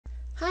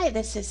Hi,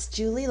 this is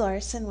Julie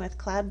Larson with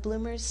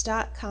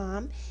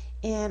CloudBloomers.com,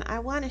 and I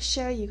want to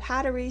show you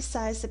how to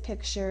resize a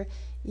picture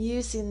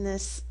using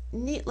this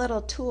neat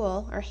little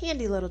tool, or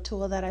handy little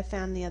tool that I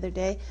found the other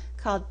day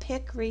called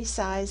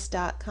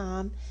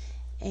PickResize.com,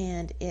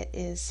 and it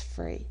is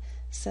free.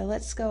 So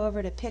let's go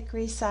over to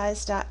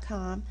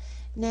PickResize.com.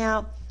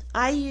 Now,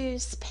 I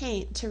use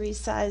Paint to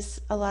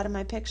resize a lot of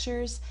my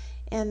pictures,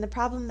 and the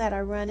problem that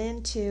I run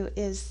into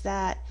is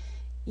that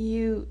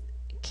you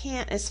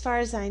can't, as far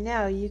as I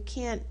know, you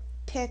can't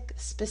pick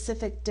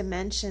specific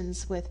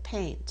dimensions with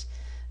Paint.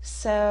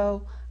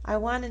 So I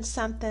wanted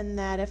something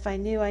that if I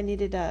knew I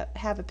needed to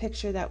have a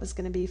picture that was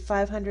going to be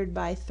 500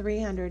 by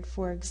 300,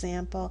 for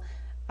example,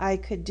 I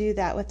could do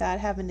that without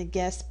having to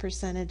guess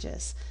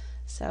percentages.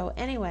 So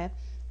anyway,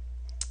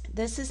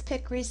 this is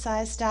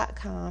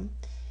PickResize.com,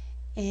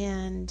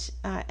 and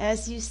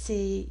as you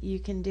see, you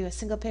can do a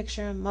single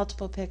picture and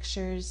multiple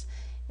pictures,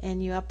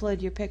 and you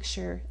upload your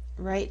picture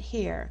right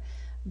here.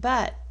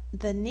 But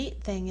the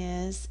neat thing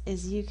is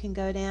you can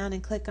go down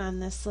and click on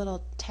this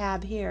little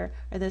tab here,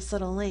 or this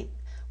little link,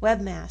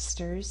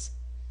 Webmasters,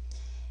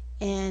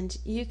 and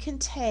you can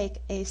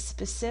take a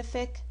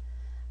specific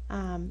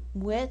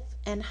width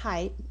and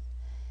height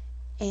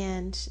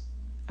and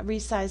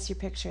resize your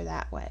picture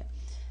that way.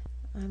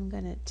 I'm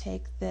going to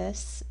take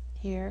this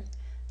here,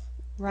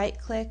 right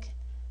click,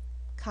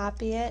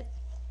 copy it,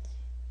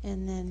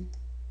 and then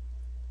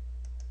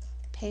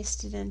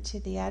paste it into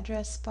the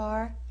address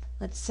bar.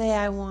 Let's say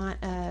I want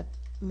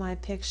my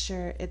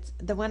picture,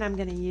 the one I'm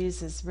going to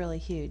use is really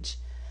huge,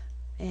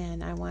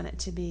 and I want it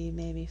to be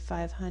maybe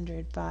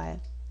 500 by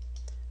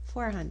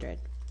 400.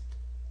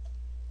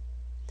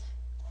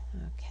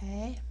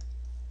 Okay.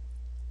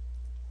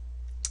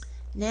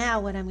 Now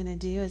what I'm going to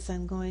do is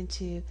I'm going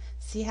to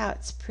see how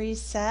it's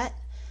preset.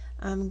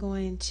 I'm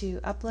going to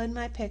upload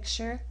my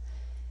picture.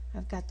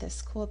 I've got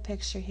this cool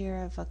picture here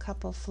of a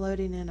couple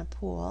floating in a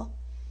pool,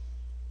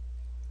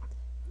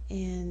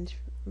 and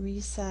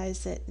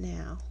resize it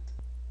now.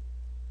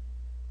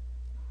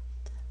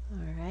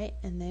 Alright,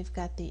 and they've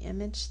got the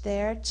image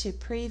there to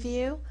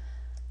preview.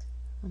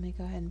 Let me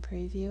go ahead and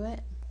preview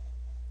it.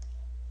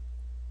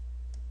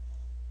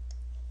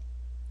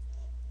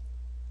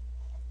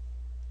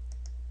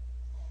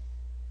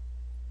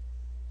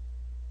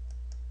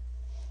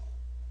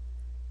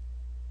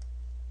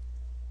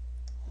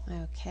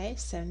 Okay,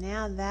 so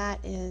now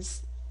that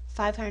is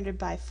 500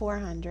 by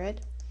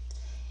 400,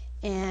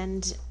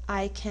 and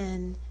I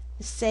can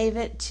save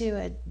it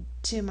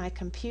to my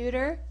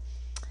computer.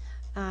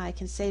 I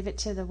can save it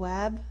to the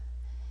web,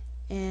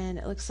 and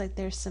it looks like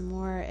there's some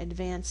more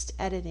advanced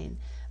editing.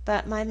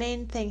 But my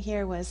main thing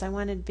here was I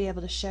wanted to be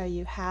able to show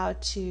you how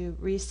to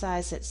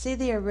resize it. See,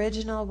 the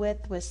original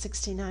width was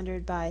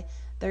 1600 by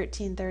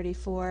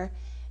 1334,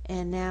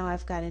 and now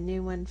I've got a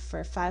new one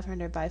for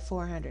 500 by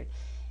 400.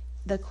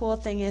 The cool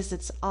thing is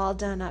it's all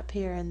done up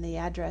here in the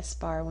address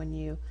bar when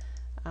you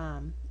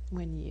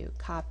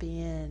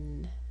copy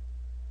in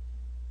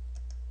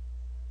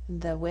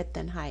the width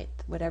and height,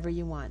 whatever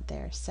you want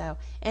there. So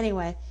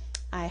anyway,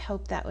 I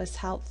hope that was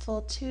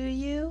helpful to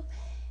you,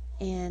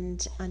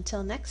 and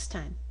until next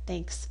time,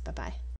 thanks, bye-bye.